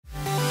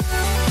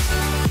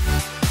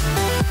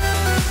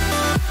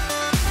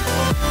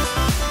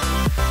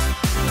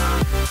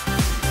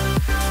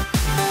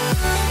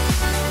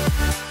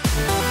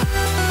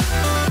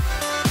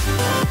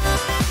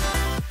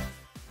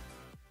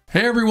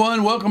Hey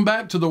everyone, welcome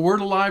back to the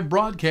Word Alive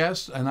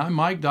broadcast, and I'm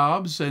Mike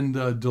Dobbs, and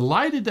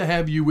delighted to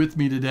have you with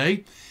me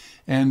today.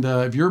 And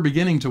if you're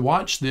beginning to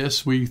watch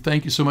this, we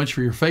thank you so much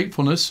for your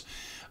faithfulness.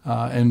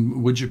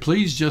 And would you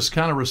please just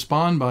kind of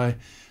respond by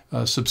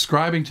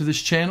subscribing to this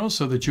channel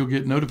so that you'll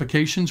get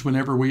notifications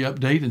whenever we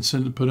update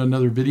and put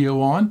another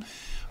video on.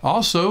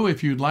 Also,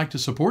 if you'd like to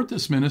support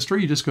this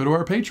ministry, you just go to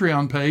our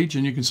Patreon page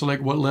and you can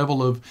select what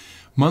level of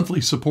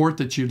monthly support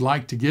that you'd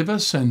like to give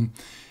us. And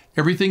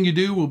everything you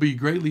do will be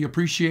greatly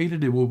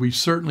appreciated. It will be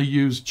certainly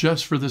used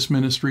just for this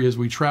ministry as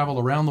we travel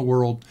around the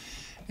world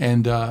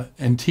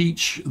and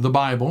teach the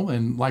Bible.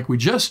 And like we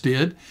just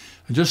did,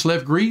 I just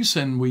left Greece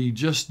and we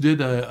just did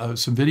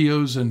some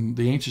videos in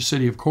the ancient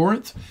city of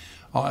Corinth.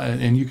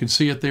 And you can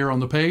see it there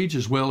on the page,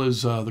 as well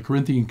as the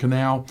Corinthian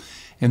Canal.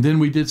 And then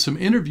we did some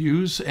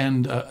interviews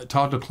and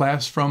taught a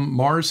class from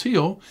Mars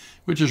Hill,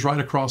 which is right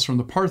across from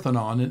the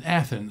Parthenon in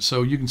Athens.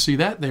 So you can see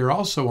that there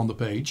also on the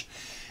page.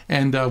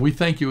 And we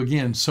thank you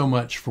again so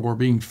much for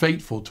being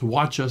faithful to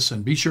watch us,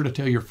 and be sure to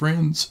tell your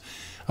friends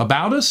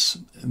about us.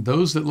 And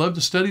those that love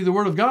to study the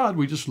Word of God,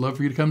 we just love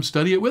for you to come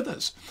study it with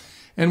us.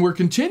 And we're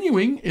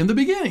continuing in the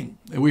beginning.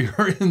 We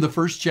are in the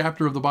first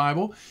chapter of the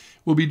Bible.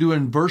 We'll be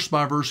doing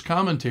verse-by-verse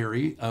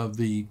commentary of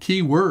the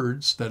key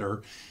words that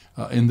are,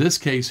 in this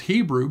case,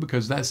 Hebrew,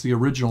 because that's the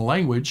original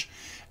language.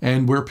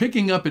 And we're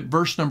picking up at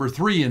verse number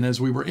 3. And as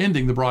we were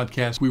ending the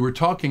broadcast, we were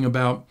talking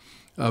about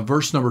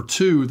verse number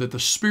 2, that the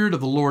Spirit of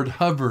the Lord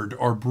hovered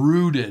or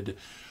brooded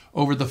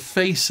over the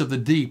face of the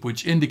deep,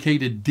 which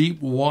indicated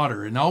deep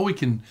water. And all we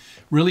can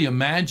really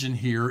imagine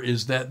here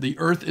is that the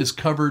earth is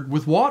covered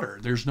with water.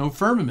 There's no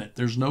firmament.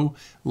 There's no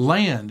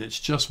land. It's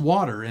just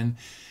water.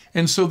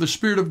 And so the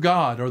Spirit of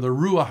God, or the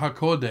Ruach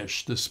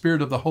HaKodesh, the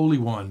Spirit of the Holy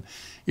One,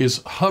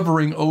 is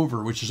hovering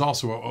over, which is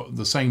also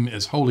the same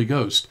as Holy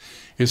Ghost,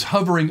 is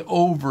hovering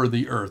over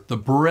the earth, the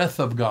breath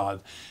of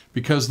God,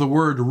 because the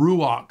word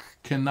Ruach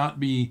cannot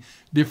be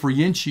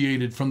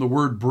differentiated from the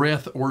word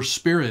breath or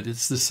spirit.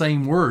 It's the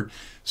same word.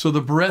 So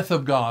the breath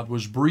of God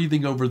was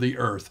breathing over the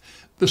earth.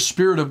 The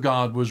Spirit of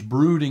God was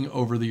brooding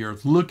over the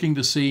earth, looking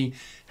to see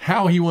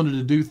how He wanted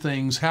to do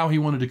things, how He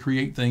wanted to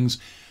create things,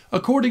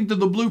 according to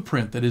the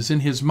blueprint that is in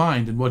His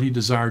mind and what He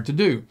desired to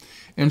do.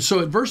 And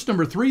so at verse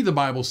number 3, the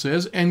Bible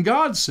says, "And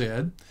God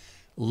said,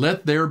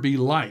 let there be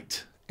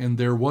light, and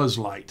there was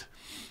light."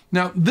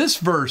 Now, this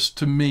verse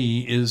to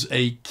me is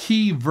a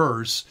key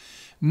verse,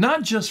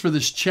 not just for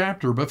this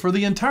chapter, but for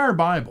the entire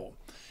Bible.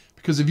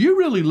 Because if you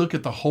really look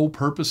at the whole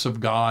purpose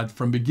of God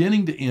from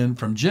beginning to end,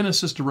 from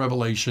Genesis to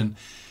Revelation,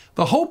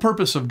 the whole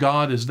purpose of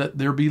God is that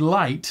there be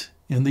light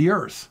in the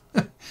earth.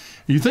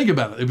 You think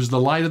about it. It was the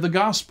light of the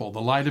gospel, the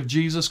light of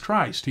Jesus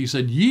Christ. He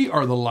said, "Ye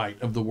are the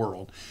light of the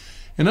world."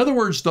 In other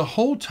words, the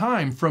whole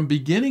time, from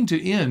beginning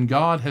to end,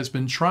 God has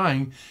been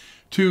trying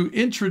to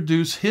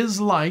introduce His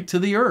light to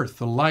the earth,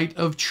 the light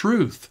of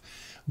truth,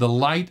 the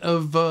light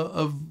of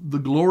the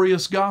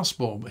glorious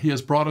gospel. He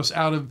has brought us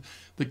out of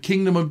the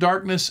kingdom of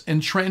darkness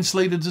and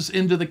translated us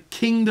into the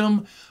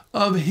kingdom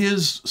of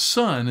His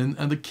Son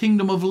and the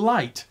kingdom of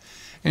light.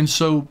 And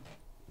so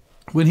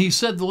when He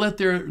said, "Let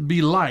there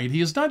be light," He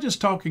is not just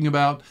talking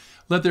about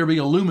let there be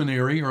a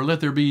luminary or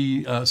let there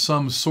be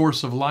some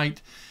source of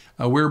light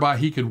whereby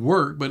He could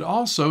work, but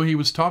also He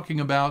was talking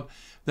about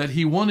that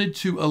He wanted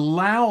to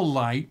allow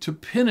light to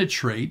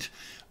penetrate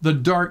the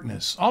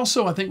darkness.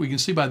 Also, I think we can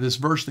see by this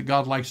verse that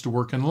God likes to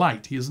work in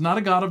light. He is not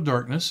a God of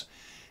darkness.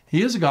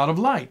 He is a God of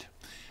light.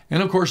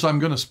 And of course, I'm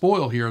going to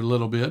spoil here a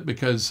little bit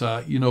because,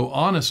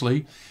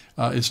 honestly,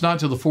 it's not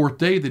till the fourth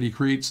day that He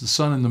creates the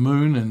sun and the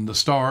moon and the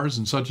stars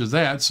and such as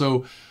that.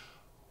 So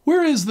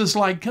where is this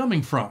light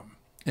coming from?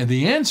 And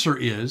the answer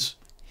is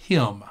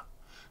Him.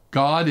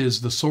 God is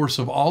the source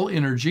of all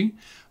energy,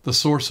 the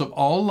source of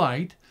all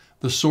light,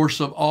 the source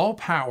of all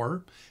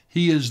power.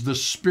 He is the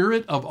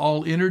Spirit of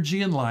all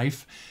energy and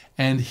life,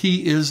 and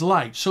He is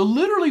light. So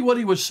literally what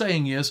He was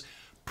saying is,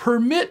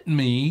 permit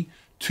me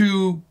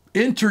to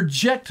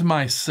interject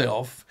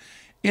myself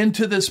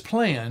into this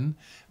plan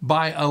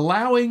by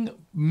allowing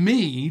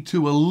me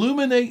to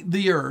illuminate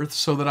the earth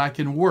so that I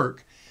can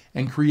work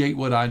and create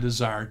what I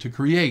desire to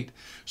create.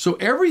 So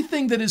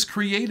everything that is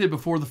created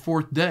before the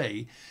fourth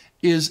day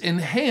is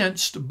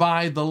enhanced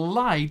by the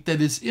light that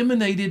is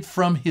emanated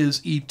from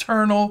His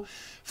eternal,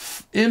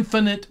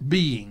 infinite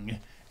being.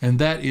 And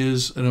that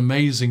is an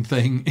amazing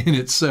thing in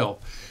itself.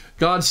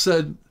 God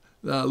said,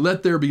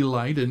 let there be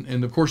light.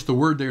 And of course, the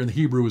word there in the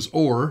Hebrew is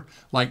or,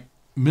 like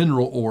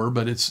mineral ore,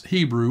 but it's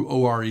Hebrew,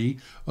 O-R-E.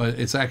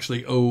 It's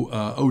actually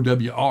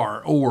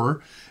O-W-R,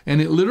 or.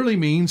 And it literally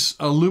means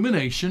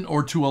illumination,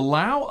 or to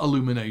allow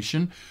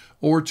illumination,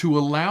 or to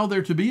allow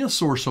there to be a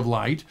source of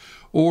light,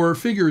 or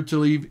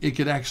figuratively, it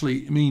could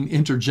actually mean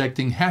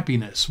interjecting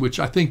happiness, which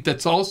I think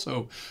that's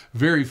also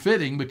very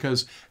fitting,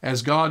 because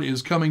as God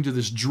is coming to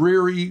this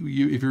dreary,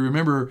 if you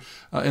remember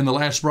in the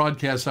last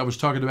broadcast, I was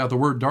talking about the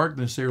word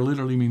darkness there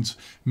literally means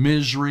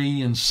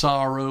misery and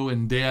sorrow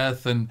and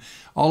death and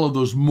all of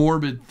those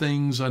morbid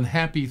things,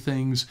 unhappy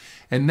things.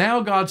 And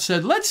now God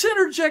said, let's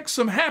interject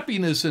some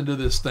happiness into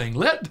this thing.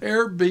 Let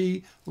there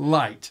be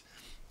light.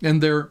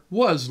 and there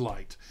was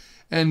light.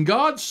 And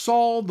God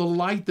saw the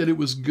light that it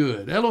was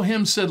good.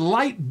 Elohim said,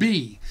 light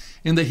be.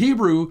 In the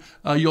Hebrew,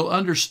 you'll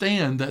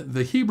understand that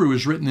the Hebrew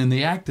is written in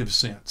the active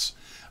sense,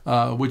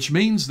 which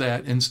means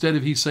that instead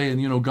of he saying,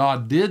 you know,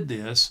 God did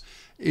this,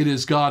 it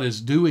is God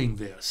is doing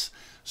this.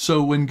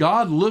 So when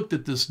God looked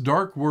at this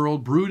dark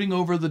world brooding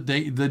over the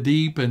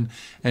deep and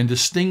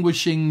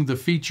distinguishing the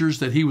features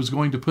that he was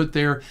going to put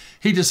there,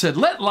 he just said,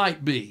 let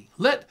light be.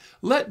 Let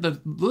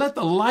the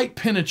light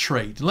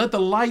penetrate. Let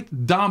the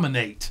light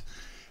dominate.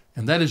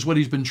 And that is what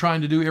he's been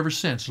trying to do ever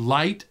since.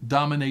 Light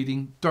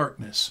dominating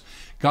darkness.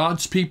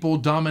 God's people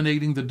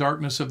dominating the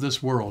darkness of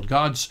this world.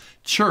 God's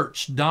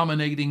church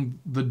dominating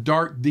the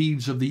dark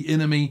deeds of the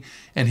enemy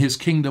and his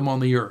kingdom on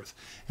the earth.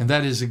 And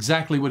that is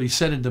exactly what he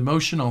set into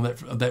motion on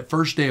that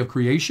first day of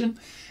creation.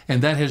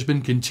 And that has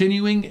been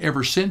continuing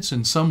ever since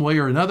in some way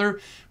or another,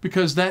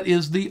 because that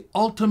is the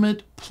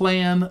ultimate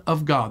plan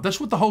of God. That's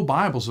what the whole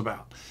Bible's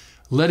about.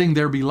 Letting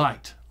there be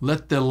light.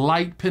 Let the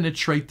light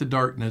penetrate the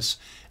darkness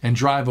and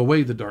drive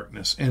away the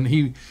darkness. And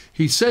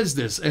he says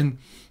this, and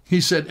he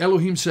said,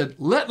 Elohim said,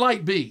 let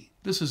light be.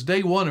 This is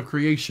day one of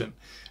creation.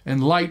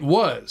 And light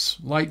was,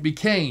 light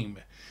became.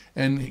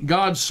 And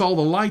God saw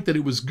the light that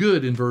it was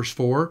good in verse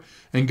 4,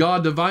 and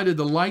God divided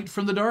the light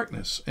from the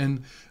darkness.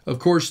 And of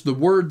course, the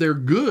word there,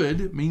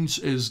 good,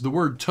 is the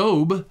word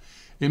tob.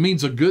 It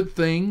means a good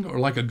thing, or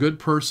like a good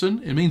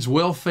person. It means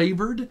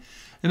well-favored.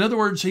 In other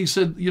words, he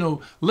said, you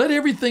know, let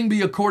everything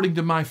be according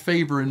to my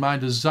favor and my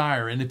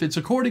desire. And if it's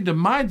according to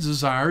my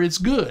desire, it's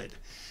good.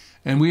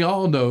 And we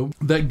all know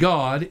that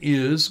God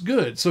is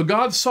good. So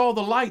God saw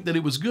the light that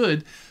it was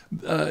good.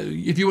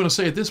 If you want to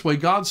say it this way,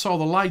 God saw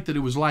the light that it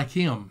was like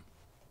him.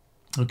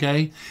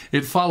 Okay?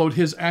 It followed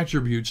his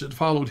attributes. It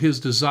followed his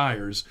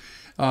desires.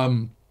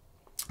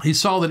 He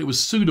saw that it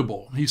was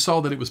suitable. He saw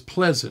that it was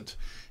pleasant.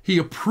 He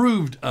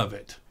approved of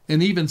it.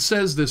 And even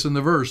says this in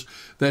the verse,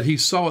 that he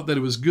saw it, that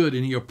it was good,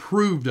 and he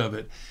approved of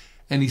it.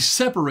 And he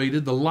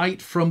separated the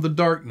light from the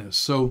darkness.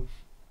 So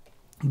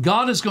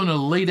God is going to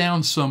lay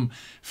down some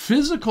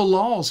physical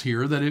laws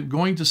here that are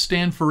going to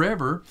stand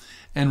forever.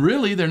 And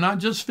really, they're not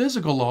just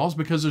physical laws,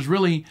 because there's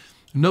really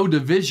no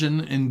division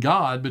in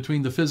God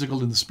between the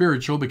physical and the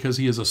spiritual, because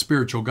he is a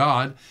spiritual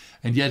God,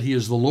 and yet he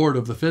is the Lord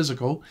of the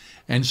physical.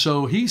 And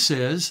so he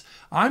says,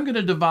 I'm going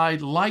to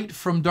divide light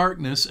from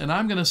darkness, and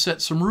I'm going to set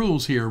some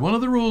rules here. One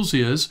of the rules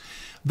is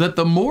that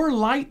the more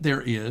light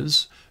there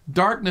is,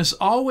 darkness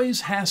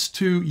always has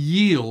to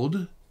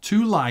yield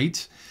to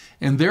light,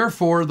 and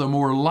therefore the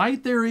more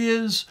light there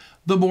is,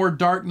 the more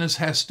darkness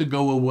has to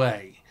go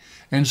away.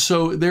 And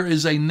so there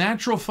is a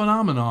natural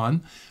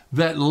phenomenon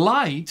that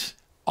light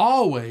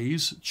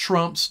always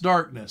trumps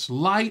darkness.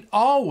 Light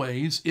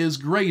always is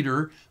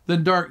greater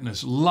than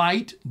darkness.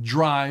 Light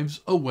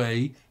drives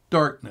away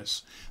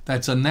darkness.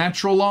 That's a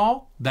natural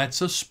law.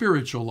 That's a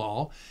spiritual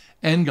law.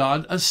 And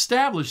God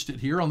established it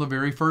here on the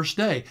very first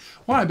day.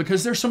 Why?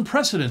 Because there's some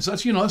precedents.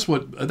 That's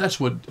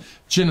what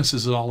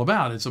Genesis is all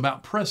about. It's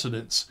about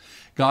precedents.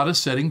 God is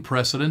setting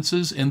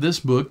precedences in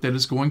this book that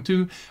is going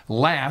to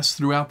last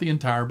throughout the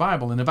entire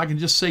Bible. And if I can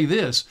just say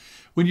this,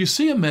 when you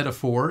see a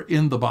metaphor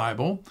in the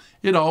Bible,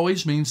 it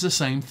always means the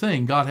same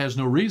thing. God has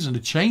no reason to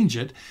change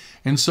it.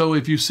 And so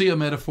if you see a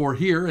metaphor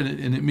here and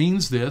it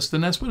means this, then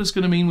that's what it's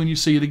going to mean when you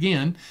see it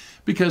again,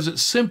 because it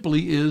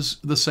simply is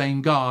the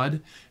same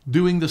God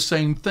doing the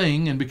same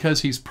thing. And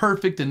because he's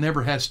perfect and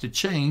never has to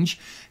change,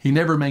 he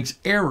never makes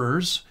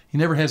errors. He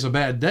never has a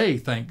bad day,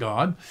 thank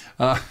God.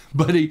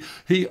 But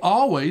he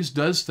always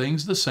does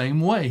things the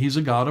same way. He's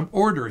a God of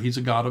order. He's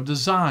a God of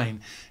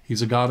design.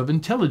 He's a God of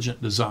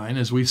intelligent design,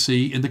 as we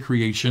see in the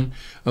creation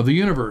of the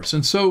universe.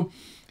 And so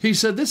he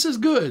said, this is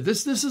good.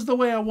 This is the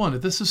way I want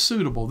it. This is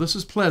suitable. This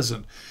is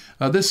pleasant.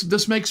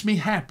 This makes me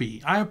happy.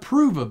 I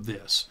approve of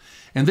this.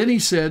 And then he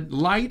said,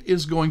 light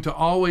is going to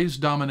always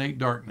dominate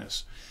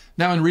darkness.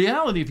 Now, in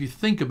reality, if you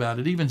think about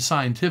it, even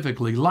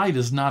scientifically, light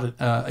is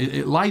not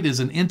light is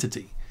an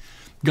entity.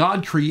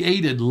 God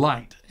created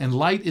light, and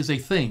light is a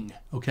thing,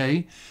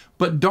 okay?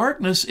 But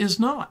darkness is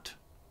not.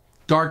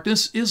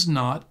 Darkness is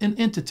not an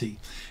entity.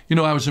 You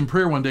know, I was in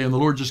prayer one day, and the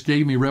Lord just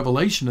gave me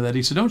revelation of that.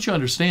 He said, don't you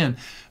understand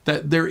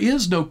that there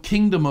is no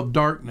kingdom of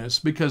darkness,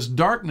 because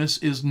darkness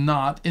is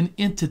not an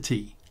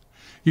entity.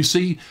 You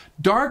see,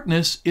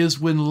 darkness is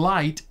when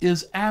light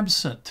is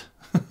absent.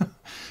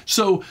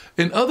 So,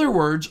 in other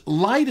words,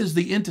 light is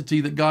the entity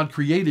that God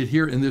created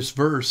here in this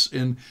verse,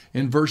 in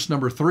verse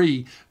number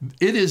 3.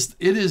 It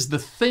is the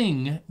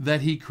thing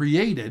that he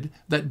created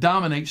that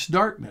dominates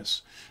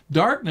darkness.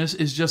 Darkness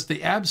is just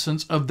the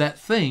absence of that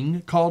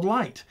thing called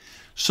light.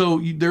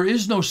 So there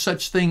is no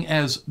such thing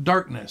as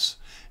darkness.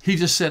 He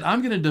just said,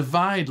 I'm going to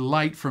divide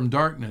light from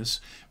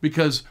darkness,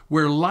 because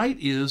where light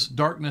is,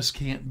 darkness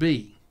can't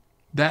be.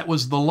 That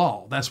was the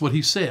law. That's what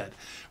he said.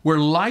 Where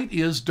light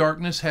is,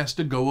 darkness has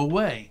to go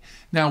away.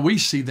 Now, we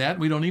see that.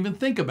 We don't even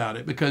think about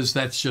it, because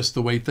that's just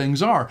the way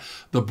things are.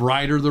 The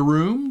brighter the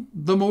room,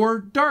 the more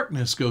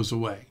darkness goes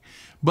away.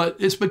 But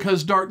it's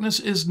because darkness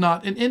is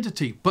not an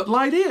entity. But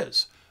light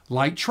is.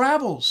 Light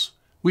travels.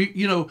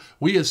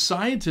 We as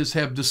scientists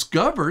have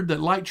discovered that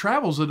light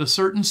travels at a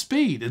certain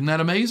speed. Isn't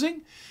that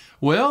amazing?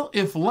 Well,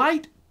 if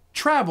light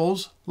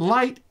travels,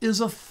 light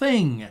is a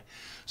thing.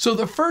 So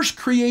the first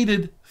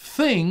created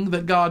thing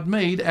that God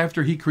made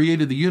after he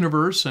created the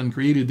universe and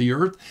created the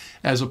earth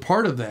as a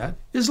part of that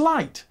is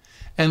light.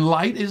 And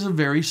light is a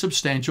very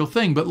substantial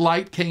thing, but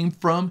light came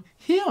from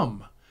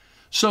him.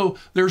 So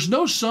there's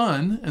no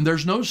sun and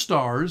there's no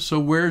stars, so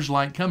where's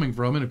light coming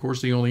from? And of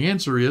course the only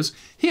answer is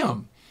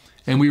him.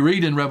 And we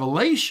read in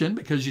Revelation,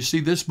 because you see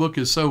this book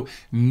is so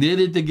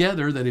knitted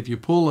together that if you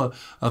pull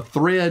a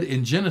thread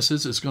in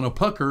Genesis, it's going to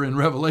pucker in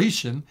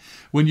Revelation.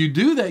 When you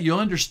do that, you'll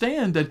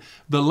understand that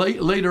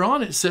later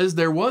on it says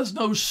there was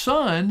no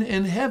sun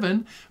in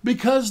heaven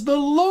because the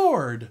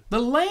Lord,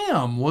 the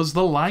Lamb, was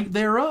the light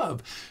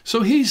thereof.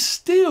 So he's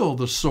still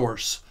the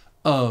source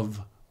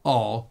of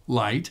all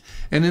light,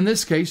 and in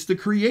this case, the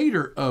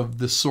creator of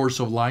the source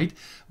of light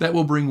that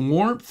will bring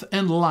warmth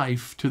and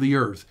life to the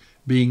earth,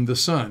 being the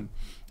sun.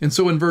 And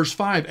so in verse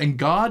 5, and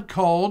God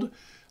called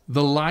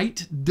the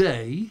light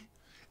day,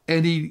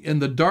 and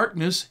the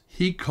darkness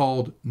he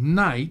called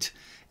night,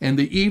 and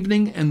the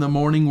evening and the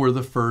morning were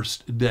the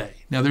first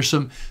day. Now there's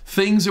some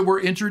things that we're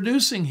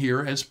introducing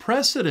here as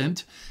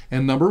precedent,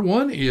 and number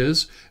one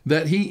is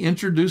that he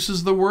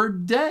introduces the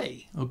word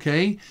day,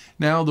 okay?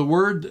 Now the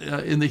word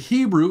in the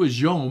Hebrew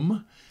is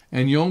yom,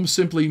 and yom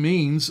simply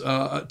means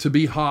to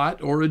be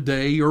hot, or a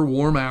day, or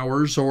warm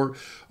hours,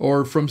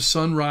 or from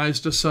sunrise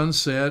to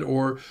sunset,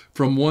 or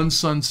from one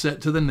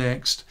sunset to the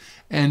next.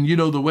 And you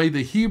know, the way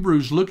the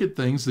Hebrews look at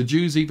things, the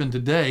Jews even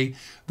today,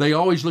 they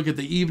always look at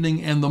the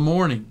evening and the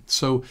morning.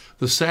 So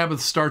the Sabbath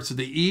starts at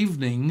the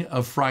evening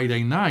of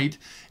Friday night,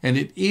 and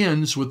it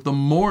ends with the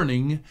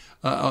morning,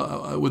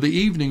 with the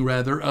evening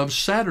rather, of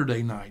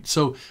Saturday night.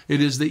 So it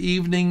is the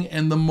evening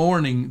and the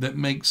morning that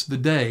makes the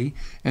day.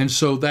 And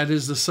so that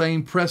is the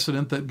same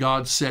precedent that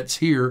God sets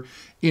here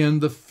in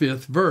the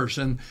 5th verse.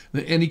 And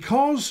he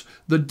calls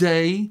the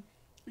day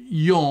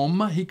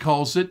Yom, he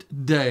calls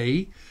it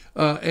day.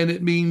 And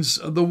it means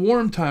the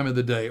warm time of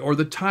the day, or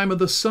the time of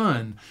the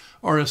sun,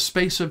 or a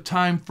space of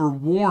time for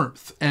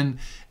warmth. And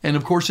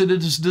of course, it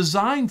is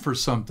designed for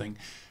something.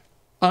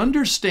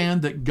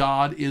 Understand that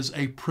God is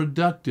a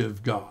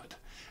productive God.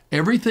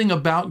 Everything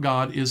about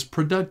God is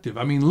productive.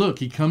 I mean, look,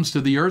 he comes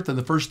to the earth, and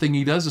the first thing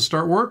he does is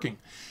start working.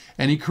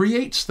 And he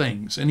creates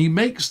things, and he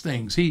makes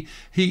things. He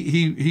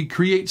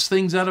creates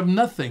things out of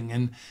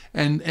nothing.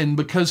 And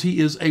because he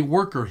is a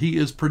worker, he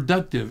is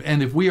productive.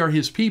 And if we are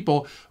his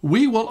people,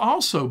 we will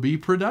also be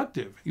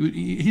productive.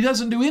 He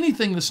doesn't do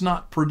anything that's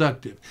not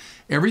productive.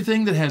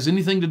 Everything that has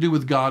anything to do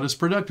with God is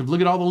productive.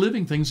 Look at all the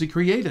living things he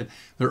created.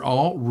 They're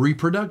all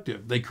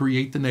reproductive. They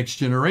create the next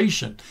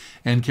generation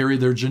and carry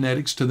their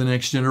genetics to the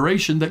next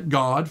generation that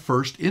God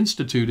first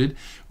instituted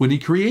when he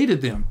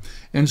created them.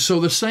 And so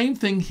the same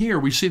thing here,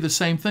 we see the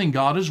same thing.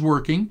 God is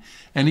working,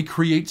 and he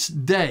creates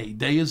day.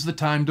 Day is the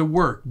time to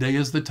work. Day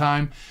is the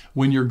time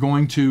when you're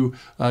going to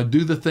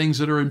do the things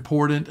that are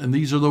important, and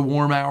these are the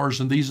warm hours,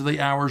 and these are the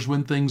hours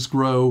when things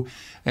grow.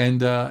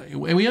 And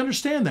we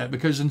understand that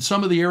because in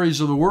some of the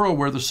areas of the world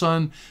where the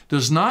sun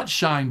does not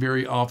shine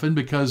very often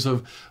because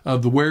of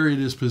where it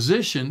is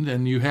positioned,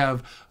 and you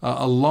have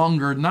a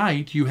longer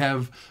night, you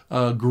have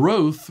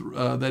growth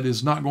that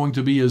is not going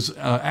to be as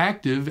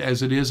active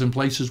as it is in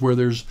places where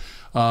there's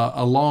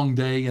a long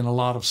day and a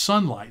lot of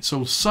sunlight.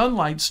 So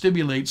sunlight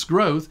stimulates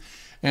growth,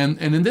 and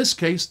in this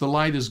case, the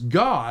light is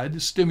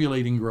God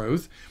stimulating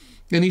growth.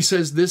 And he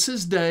says, this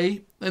is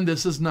day and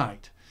this is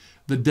night.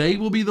 The day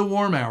will be the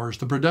warm hours,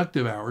 the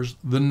productive hours.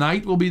 The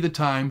night will be the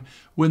time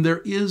when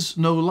there is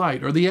no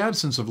light, or the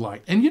absence of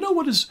light. And you know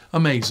what is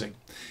amazing?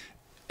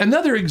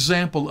 Another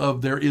example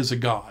of there is a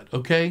God,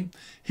 okay?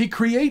 He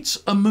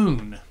creates a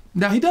moon.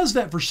 Now, he does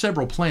that for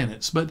several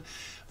planets, but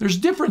there's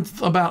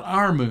difference about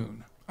our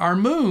moon. Our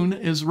moon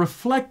is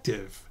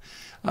reflective.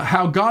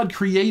 How God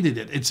created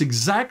it. It's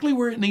exactly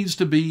where it needs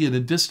to be, in a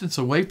distance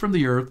away from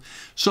the earth,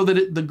 so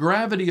that the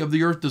gravity of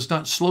the earth does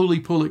not slowly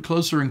pull it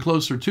closer and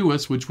closer to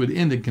us, which would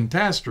end in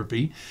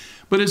catastrophe.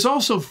 But it's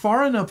also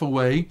far enough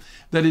away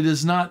that it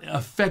is not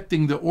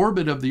affecting the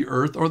orbit of the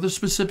earth or the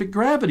specific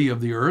gravity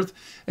of the earth,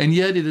 and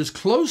yet it is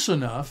close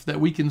enough that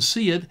we can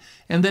see it,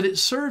 and that it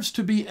serves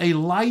to be a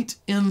light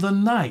in the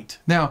night.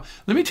 Now,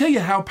 let me tell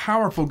you how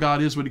powerful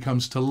God is when it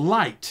comes to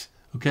light.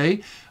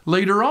 Okay,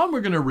 later on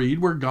we're going to read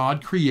where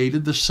God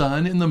created the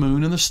sun and the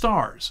moon and the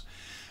stars.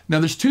 Now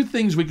there's two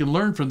things we can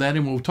learn from that,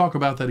 and we'll talk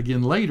about that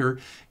again later,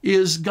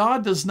 is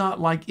God does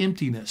not like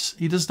emptiness.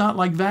 He does not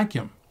like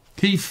vacuum.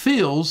 He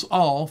fills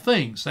all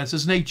things. That's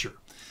his nature.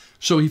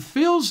 So he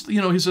fills,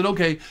 he said,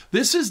 okay,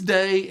 this is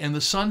day and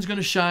the sun's going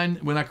to shine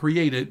when I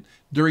create it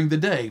during the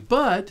day.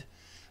 But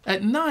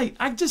at night,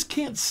 I just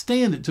can't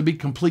stand it to be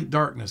complete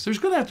darkness. There's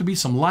going to have to be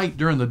some light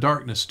during the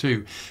darkness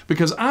too,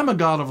 because I'm a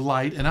God of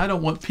light, and I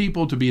don't want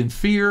people to be in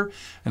fear,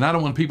 and I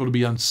don't want people to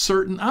be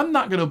uncertain. I'm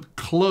not going to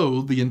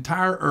clothe the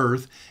entire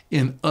earth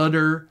in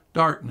utter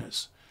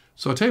darkness.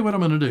 So I'll tell you what I'm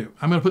going to do.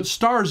 I'm going to put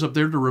stars up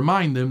there to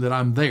remind them that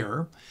I'm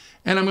there,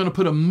 and I'm going to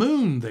put a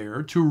moon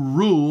there to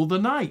rule the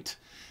night.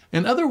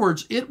 In other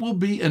words, it will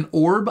be an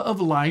orb of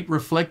light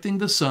reflecting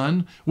the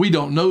sun. We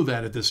don't know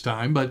that at this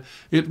time, but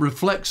it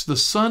reflects the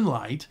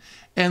sunlight.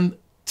 And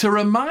to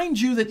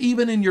remind you that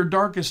even in your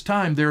darkest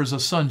time, there is a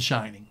sun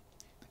shining.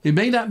 It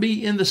may not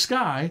be in the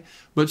sky,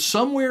 but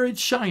somewhere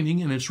it's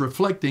shining and it's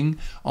reflecting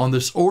on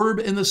this orb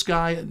in the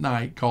sky at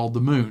night called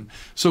the moon.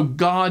 So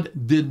God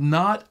did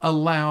not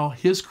allow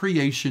his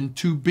creation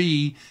to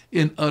be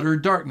in utter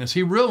darkness.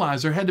 He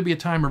realized there had to be a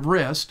time of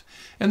rest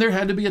and there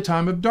had to be a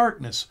time of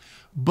darkness.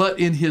 But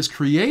in his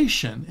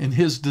creation, in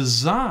his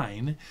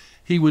design,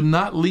 he would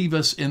not leave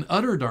us in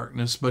utter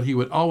darkness, but he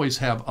would always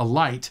have a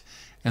light.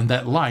 And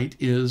that light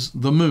is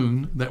the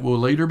moon that will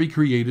later be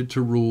created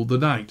to rule the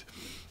night.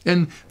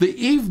 And the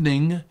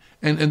evening,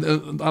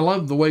 and I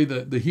love the way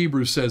the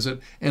Hebrew says it,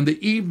 and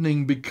the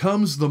evening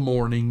becomes the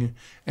morning,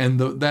 and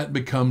that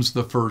becomes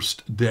the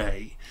first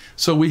day.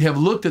 So we have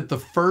looked at the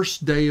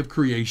first day of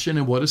creation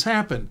and what has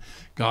happened.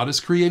 God has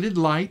created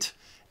light,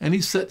 and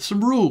he set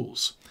some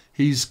rules.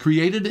 He's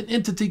created an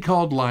entity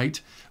called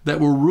light that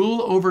will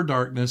rule over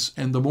darkness,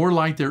 and the more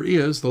light there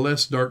is, the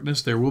less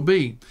darkness there will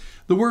be.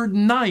 The word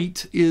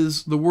night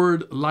is the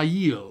word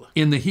layil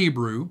in the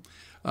Hebrew,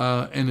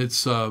 and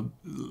it's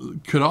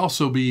could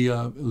also be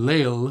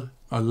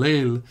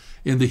leil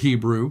in the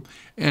Hebrew,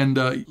 and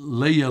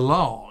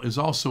leilal is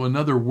also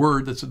another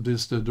word that's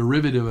just a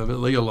derivative of it,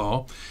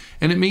 leilal,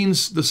 and it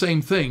means the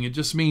same thing. It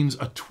just means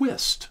a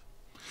twist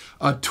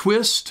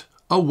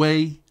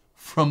away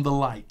from the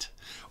light,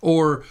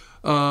 or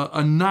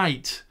a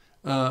night,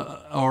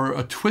 or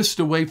a twist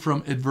away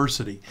from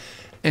adversity.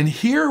 And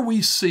here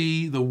we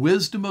see the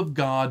wisdom of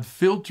God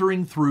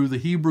filtering through the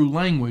Hebrew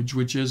language,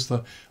 which is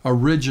the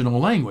original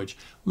language.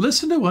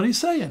 Listen to what he's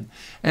saying.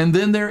 And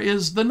then there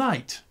is the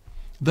night.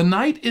 The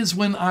night is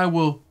when I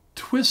will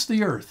twist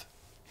the earth.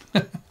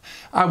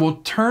 I will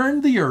turn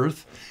the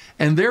earth,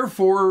 and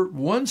therefore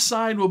one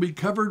side will be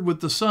covered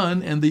with the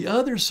sun and the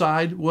other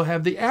side will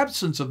have the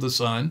absence of the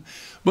sun,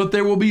 but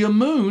there will be a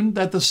moon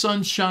that the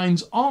sun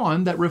shines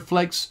on that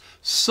reflects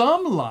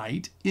some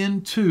light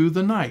into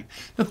the night.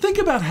 Now think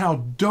about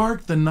how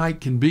dark the night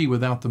can be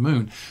without the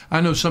moon.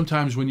 I know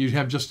sometimes when you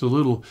have just a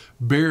little,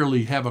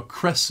 barely have a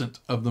crescent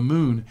of the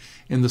moon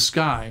in the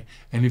sky,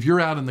 and if you're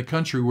out in the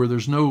country where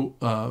there's no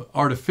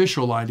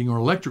artificial lighting or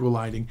electrical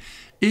lighting,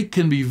 it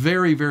can be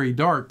very, very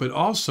dark, but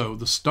also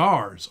the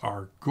stars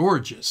are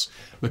gorgeous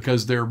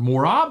because they're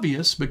more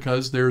obvious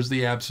because there's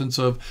the absence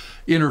of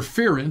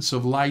interference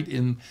of light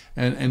and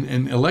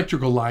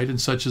electrical light and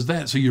such as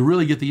that. So you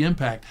really get the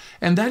impact.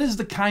 And that is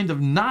the kind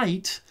of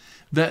night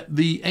that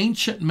the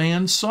ancient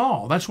man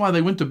saw. That's why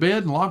they went to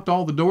bed and locked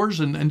all the doors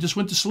and just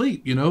went to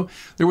sleep. You know,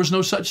 there was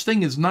no such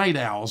thing as night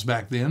owls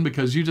back then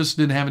because you just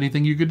didn't have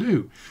anything you could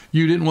do.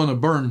 You didn't want to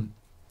burn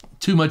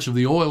too much of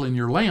the oil in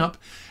your lamp.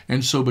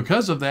 And so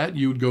because of that,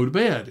 you would go to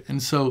bed.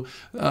 And so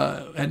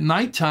at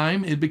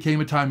nighttime, it became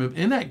a time of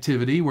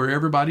inactivity where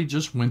everybody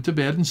just went to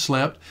bed and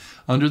slept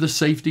under the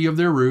safety of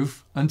their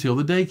roof until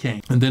the day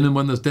came. And then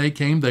when the day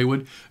came, they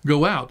would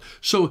go out.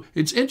 So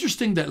it's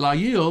interesting that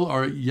Layil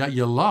or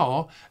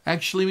Yalal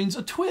actually means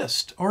a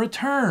twist or a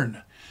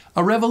turn,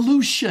 a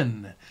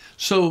revolution.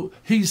 So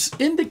he's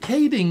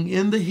indicating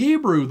in the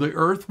Hebrew the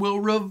earth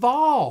will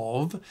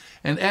revolve,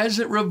 and as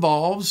it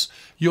revolves,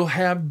 you'll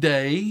have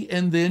day,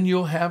 and then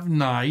you'll have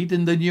night,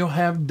 and then you'll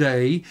have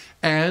day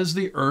as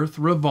the earth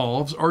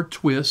revolves or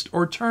twists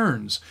or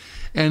turns.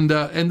 And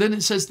then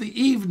it says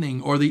the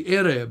evening or the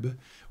ereb,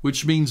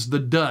 which means the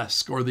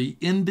dusk or the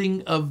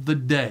ending of the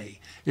day.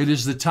 It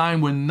is the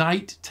time when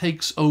night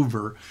takes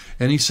over.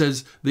 And he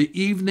says the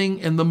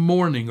evening and the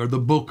morning or the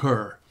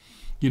boker.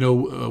 You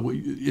know,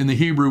 in the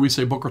Hebrew, we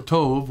say Boker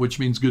Tov, which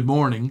means good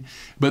morning.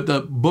 But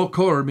the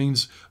Boker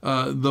means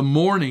the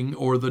morning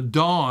or the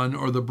dawn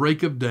or the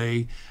break of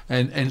day.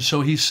 And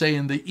so he's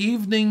saying the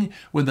evening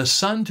when the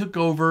sun took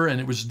over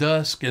and it was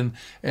dusk or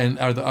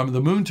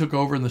the moon took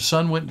over and the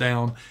sun went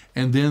down.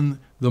 And then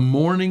the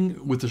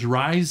morning with the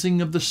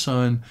rising of the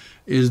sun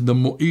is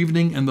the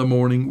evening and the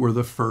morning were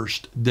the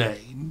first day.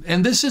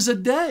 And this is a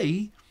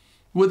day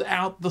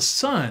without the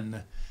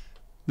sun.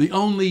 The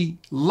only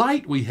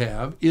light we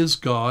have is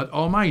God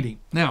Almighty.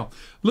 Now,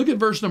 look at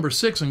verse number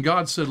 6. And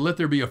God said, let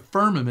there be a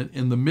firmament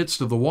in the midst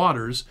of the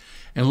waters,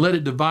 and let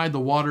it divide the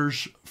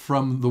waters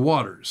from the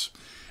waters.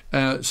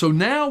 So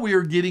now we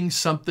are getting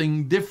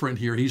something different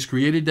here. He's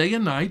created day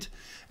and night.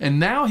 And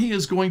now he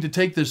is going to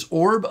take this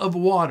orb of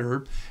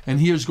water and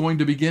he is going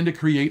to begin to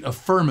create a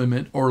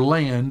firmament or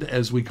land,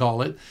 as we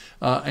call it,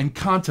 and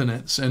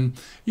continents. And,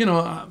 you know,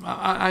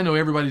 I know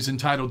everybody's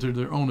entitled to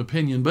their own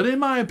opinion, but in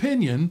my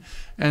opinion,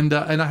 and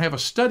I have a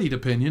studied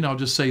opinion, I'll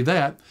just say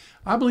that,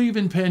 I believe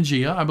in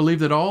Pangea. I believe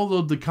that all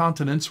of the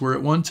continents were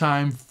at one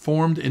time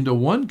formed into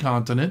one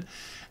continent.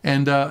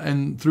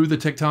 And through the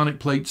tectonic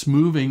plates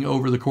moving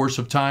over the course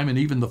of time and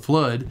even the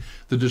flood,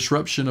 the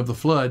disruption of the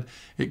flood,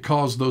 it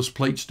caused those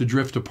plates to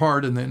drift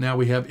apart, and then now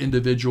we have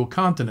individual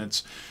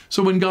continents.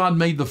 So when God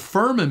made the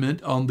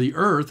firmament on the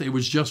earth, it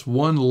was just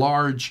one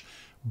large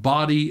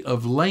body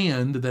of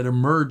land that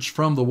emerged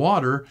from the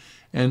water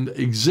and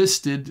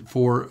existed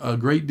for a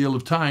great deal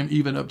of time,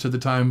 even up to the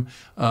time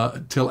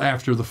till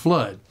after the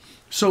flood.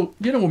 So,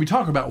 when we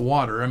talk about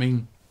water, I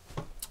mean,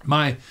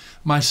 my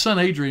son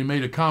Adrian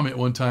made a comment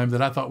one time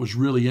that I thought was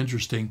really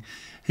interesting.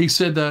 He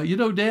said,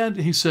 Dad,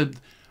 he said,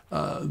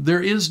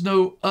 there is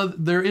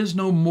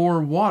no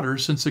more water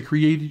since the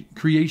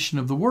creation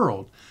of the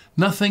world.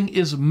 Nothing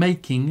is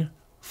making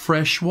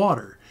fresh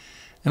water.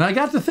 And I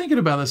got to thinking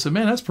about this. I said,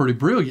 man, that's pretty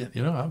brilliant.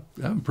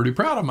 I'm pretty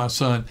proud of my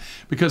son,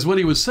 because what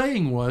he was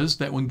saying was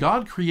that when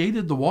God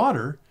created the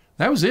water,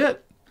 that was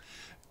it.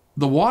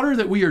 The water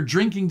that we are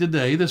drinking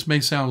today, this may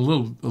sound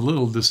a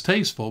little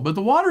distasteful, but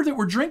the water that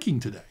we're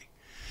drinking today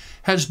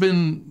has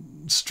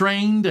been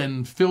strained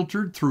and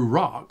filtered through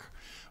rock,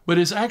 but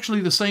it's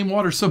actually the same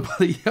water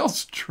somebody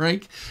else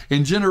drank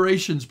in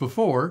generations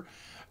before.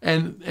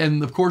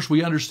 And of course,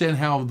 we understand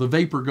how the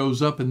vapor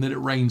goes up and then it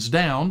rains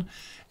down.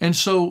 And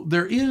so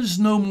there is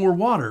no more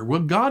water.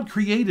 What God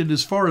created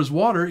as far as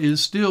water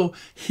is still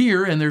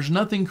here, and there's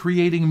nothing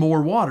creating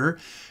more water.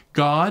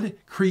 God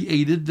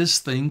created this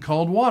thing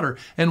called water.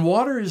 And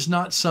water is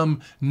not some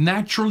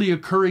naturally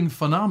occurring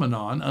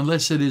phenomenon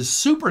unless it is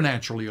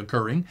supernaturally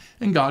occurring,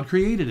 and God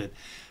created it.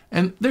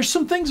 And there's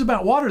some things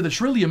about water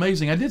that's really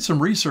amazing. I did some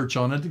research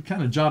on it. I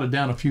kind of jotted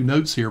down a few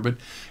notes here. But,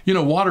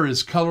 water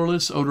is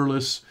colorless,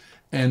 odorless,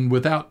 and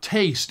without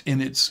taste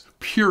in its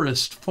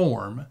purest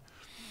form.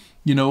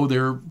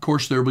 Of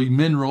course, there'll be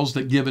minerals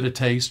that give it a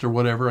taste or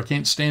whatever. I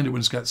can't stand it when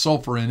it's got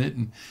sulfur in it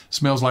and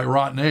smells like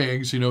rotten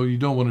eggs. You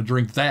don't want to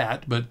drink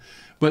that.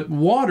 But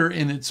water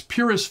in its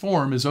purest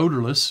form is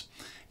odorless,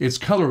 it's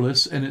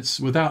colorless, and it's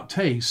without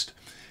taste.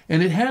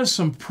 And it has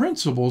some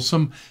principles,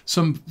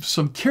 some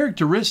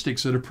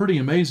characteristics that are pretty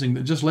amazing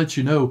that just let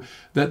you know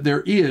that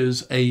there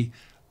is a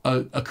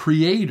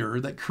creator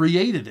that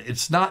created it.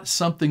 It's not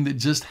something that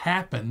just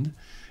happened.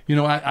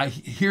 I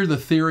hear the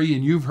theory,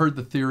 and you've heard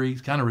the theory,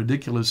 it's kind of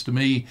ridiculous to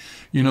me,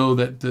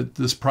 that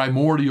this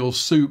primordial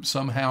soup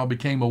somehow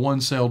became a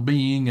one-celled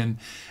being, and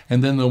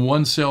then the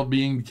one-celled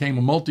being became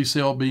a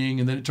multi-celled being,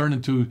 and then it turned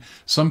into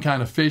some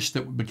kind of fish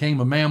that became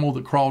a mammal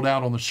that crawled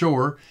out on the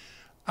shore.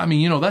 I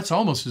mean, that's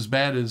almost as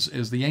bad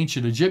as the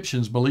ancient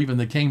Egyptians believing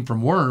they came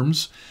from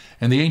worms,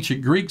 and the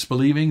ancient Greeks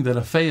believing that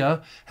a Fea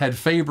had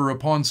favor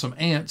upon some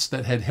ants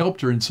that had helped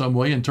her in some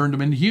way and turned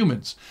them into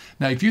humans.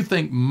 Now, if you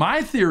think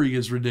my theory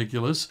is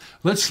ridiculous,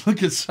 let's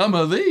look at some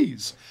of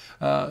these.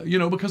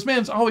 Because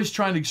man's always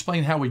trying to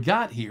explain how we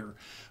got here.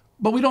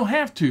 But we don't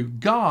have to.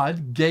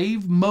 God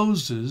gave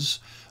Moses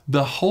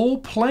the whole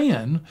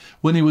plan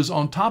when he was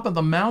on top of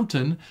the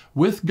mountain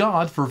with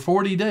God for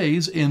 40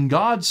 days in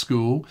God's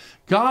school.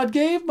 God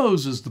gave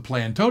Moses the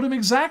plan, told him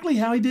exactly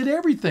how he did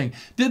everything,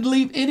 didn't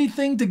leave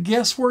anything to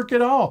guesswork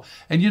at all.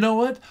 And you know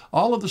what?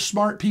 All of the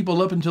smart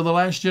people up until the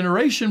last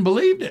generation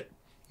believed it.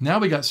 Now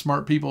we got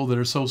smart people that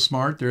are so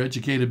smart, they're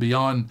educated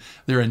beyond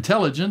their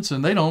intelligence,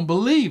 and they don't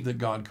believe that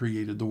God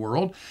created the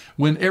world,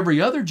 when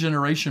every other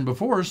generation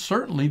before us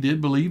certainly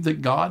did believe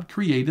that God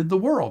created the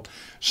world.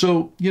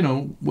 So,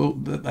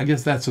 I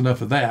guess that's enough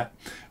of that.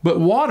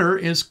 But water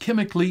is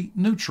chemically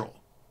neutral.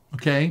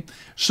 Okay,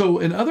 so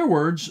in other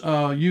words,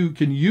 you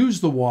can use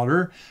the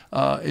water.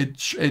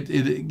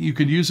 You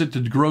can use it to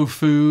grow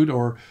food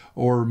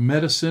or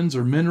medicines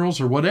or minerals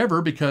or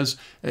whatever, because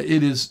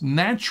it is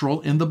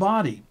natural in the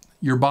body.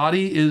 Your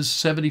body is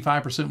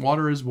 75%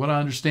 water, is what I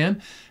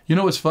understand.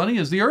 What's funny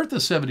is the earth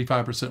is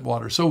 75%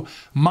 water. So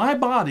my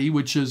body,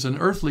 which is an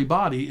earthly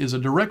body, is a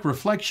direct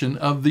reflection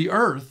of the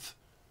earth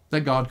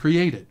that God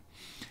created.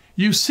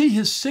 You see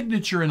his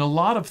signature in a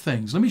lot of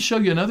things. Let me show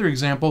you another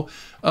example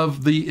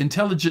of the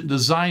intelligent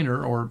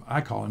designer, or I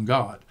call him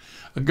God.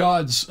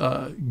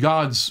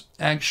 God's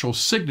actual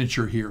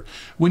signature here.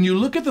 When you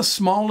look at the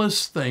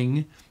smallest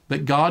thing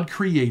that God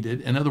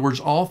created, in other words,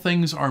 all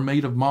things are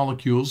made of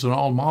molecules, and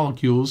all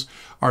molecules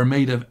are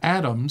made of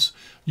atoms.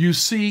 You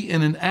see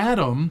in an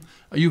atom,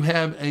 you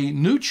have a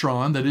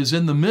neutron that is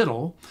in the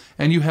middle,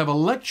 and you have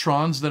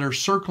electrons that are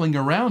circling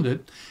around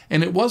it.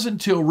 And it wasn't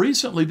until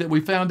recently that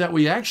we found out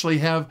we actually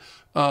have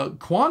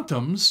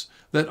quantums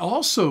that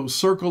also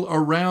circle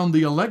around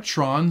the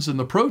electrons and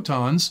the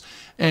protons.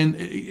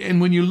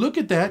 And when you look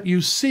at that,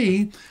 you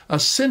see a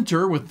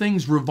center with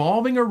things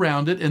revolving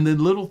around it, and then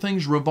little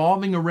things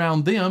revolving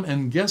around them.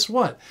 And guess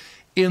what?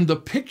 In the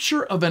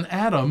picture of an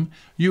atom,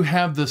 you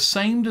have the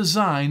same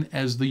design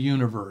as the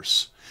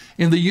universe.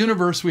 In the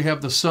universe, we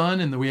have the sun,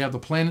 and we have the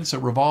planets that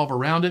revolve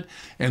around it,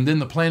 and then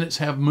the planets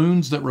have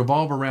moons that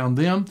revolve around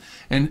them.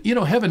 And,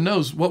 heaven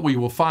knows what we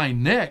will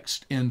find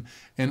next in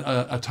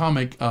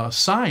atomic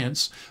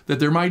science, that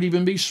there might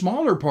even be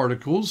smaller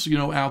particles,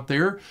 out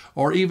there,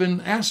 or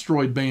even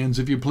asteroid bands,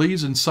 if you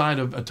please, inside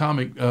of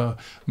atomic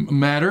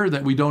matter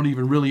that we don't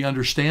even really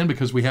understand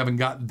because we haven't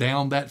got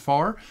down that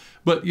far.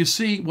 But you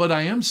see, what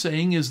I am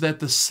saying is that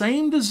the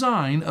same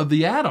design of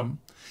the atom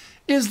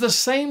is the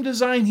same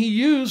design he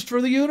used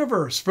for the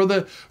universe, for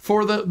the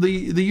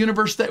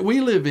universe that we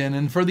live in,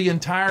 and for the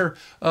entire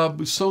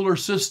solar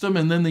system,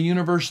 and then the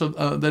universe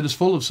that is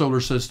full of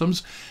solar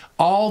systems.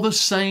 All the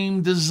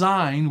same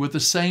design with the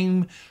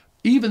same,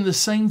 even the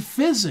same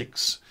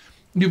physics.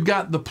 You've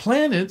got the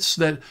planets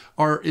that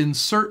are in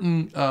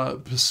certain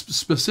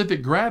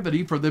specific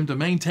gravity for them to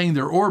maintain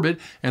their orbit,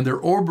 and they're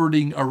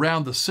orbiting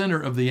around the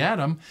center of the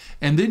atom.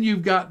 And then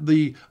you've got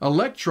the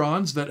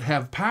electrons that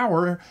have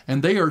power,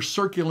 and they are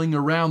circling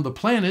around the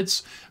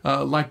planets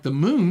like the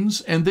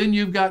moons. And then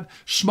you've got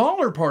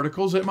smaller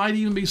particles that might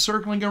even be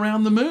circling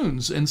around the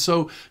moons. And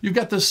so you've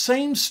got the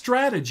same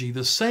strategy,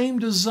 the same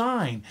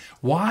design.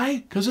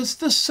 Why? Because it's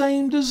the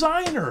same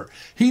designer.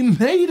 He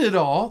made it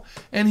all,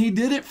 and he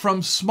did it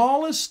from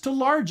small to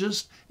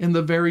largest in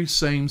the very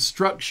same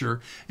structure.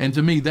 And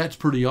to me, that's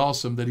pretty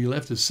awesome that he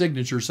left his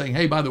signature saying,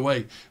 hey, by the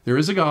way, there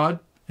is a God,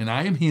 and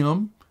I am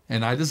him,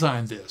 and I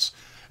designed this.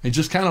 And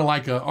just kind of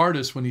like an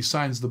artist when he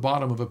signs the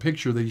bottom of a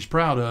picture that he's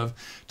proud of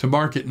to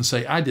mark it and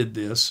say, I did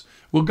this.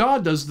 Well,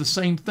 God does the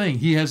same thing.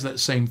 He has that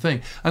same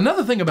thing.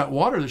 Another thing about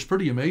water that's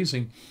pretty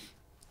amazing,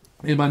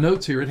 in my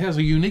notes here, it has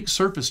a unique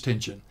surface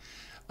tension.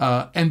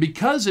 And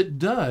because it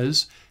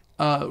does,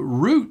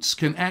 roots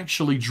can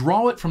actually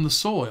draw it from the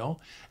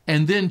soil,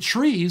 and then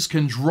trees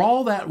can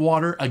draw that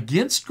water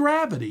against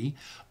gravity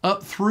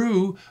up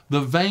through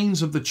the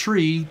veins of the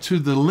tree to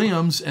the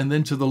limbs and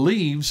then to the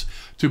leaves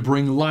to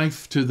bring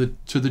life to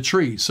the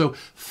tree. So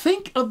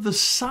think of the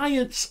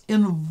science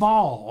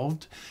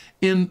involved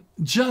in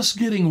just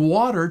getting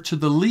water to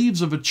the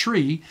leaves of a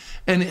tree,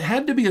 and it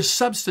had to be a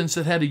substance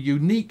that had a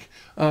unique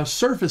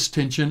surface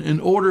tension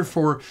in order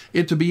for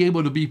it to be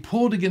able to be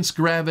pulled against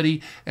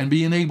gravity and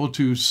being able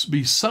to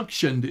be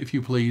suctioned, if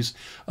you please,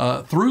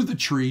 through the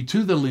tree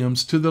to the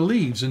limbs, to the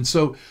leaves. And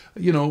so,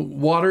 you know,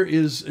 water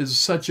is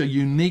such a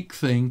unique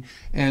thing.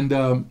 And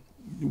a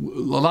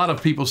lot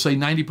of people say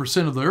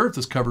 90% of the earth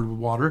is covered with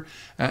water,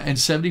 and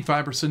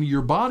 75% of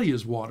your body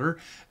is water.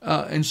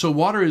 And so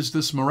water is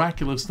this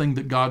miraculous thing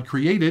that God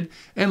created,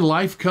 and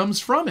life comes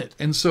from it.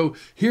 And so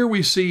here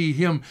we see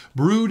him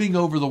brooding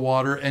over the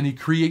water, and he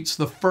creates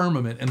the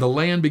firmament, and the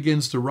land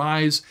begins to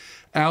rise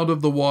out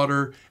of the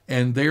water.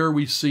 And there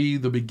we see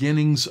the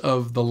beginnings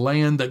of the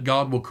land that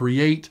God will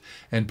create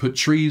and put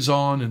trees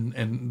on,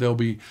 and there'll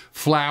be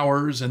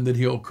flowers, and then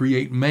he'll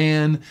create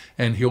man,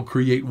 and he'll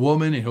create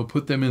woman, and he'll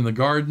put them in the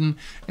garden.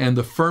 And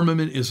the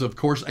firmament is, of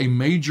course, a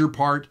major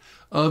part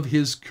of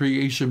his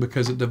creation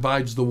because it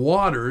divides the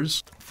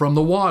waters from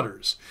the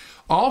waters.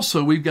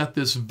 Also, we've got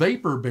this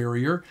vapor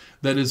barrier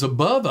that is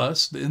above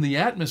us in the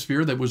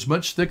atmosphere that was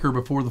much thicker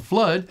before the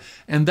flood,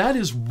 and that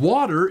is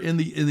water in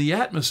the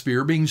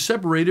atmosphere being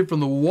separated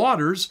from the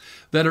waters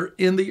that are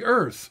in the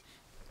earth.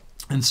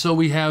 And so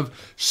we have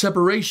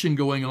separation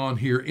going on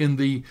here in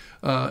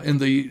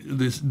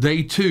this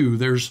day 2.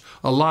 There's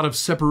a lot of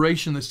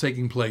separation that's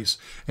taking place,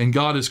 and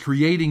God is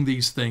creating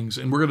these things.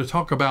 And we're going to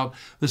talk about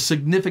the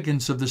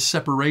significance of this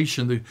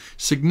separation, the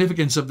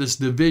significance of this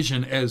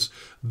division as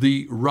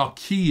the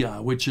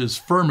rakia, which is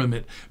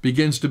firmament,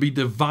 begins to be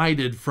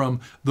divided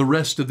from the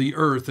rest of the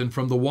earth and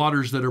from the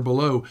waters that are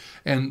below,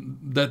 and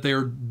that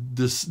they're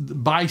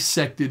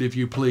bisected, if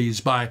you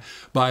please, by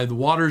the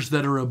waters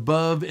that are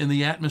above in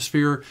the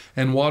atmosphere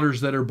and waters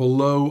that are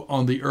below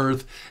on the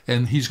earth.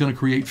 And he's going to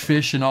create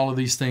fish and all of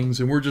these things.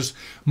 And we're just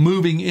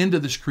moving into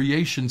this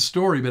creation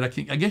story. But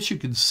I guess you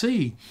can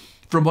see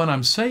from what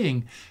I'm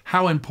saying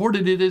how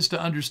important it is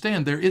to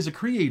understand there is a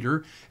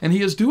creator, and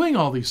he is doing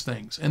all these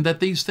things, and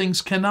that these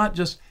things cannot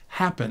just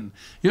happen.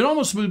 It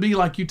almost would be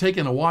like you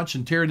taking a watch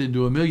and tear it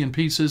into a million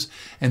pieces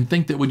and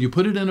think that when you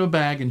put it in a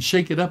bag and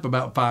shake it up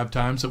about 5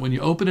 times, that when you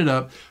open it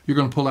up, you're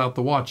going to pull out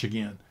the watch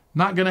again.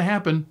 Not going to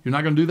happen. You're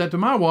not going to do that to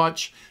my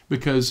watch,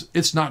 because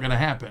it's not going to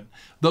happen.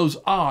 Those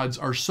odds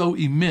are so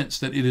immense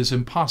that it is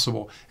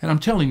impossible. And I'm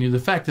telling you, the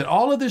fact that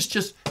all of this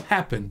just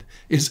happened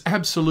is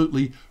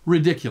absolutely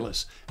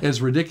ridiculous.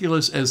 As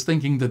ridiculous as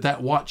thinking that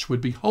that watch would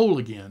be whole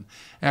again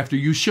after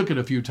you shook it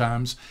a few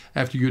times,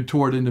 after you had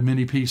tore it into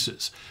many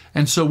pieces.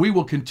 And so we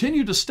will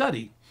continue to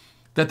study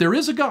that there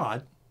is a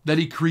God, that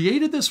he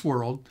created this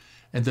world,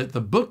 and that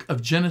the book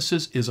of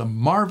Genesis is a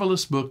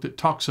marvelous book that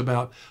talks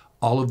about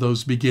all of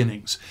those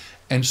beginnings.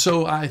 And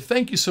so I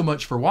thank you so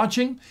much for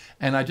watching,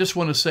 and I just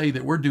want to say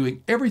that we're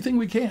doing everything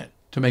we can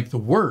to make the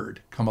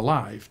Word come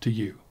alive to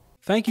you.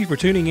 Thank you for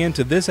tuning in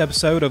to this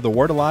episode of the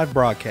Word Alive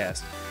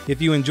broadcast.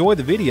 If you enjoyed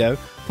the video,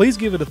 please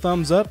give it a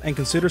thumbs up and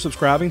consider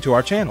subscribing to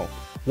our channel.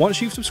 Once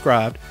you've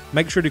subscribed,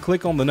 make sure to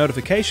click on the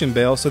notification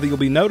bell so that you'll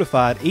be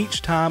notified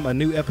each time a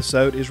new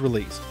episode is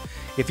released.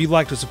 If you'd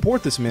like to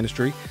support this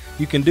ministry,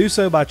 you can do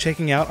so by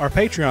checking out our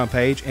Patreon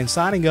page and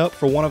signing up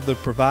for one of the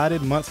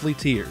provided monthly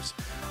tiers.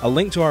 A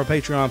link to our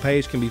Patreon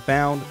page can be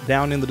found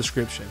down in the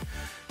description.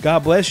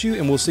 God bless you,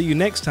 and we'll see you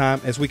next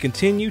time as we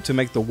continue to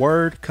make the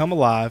Word come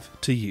alive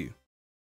to you.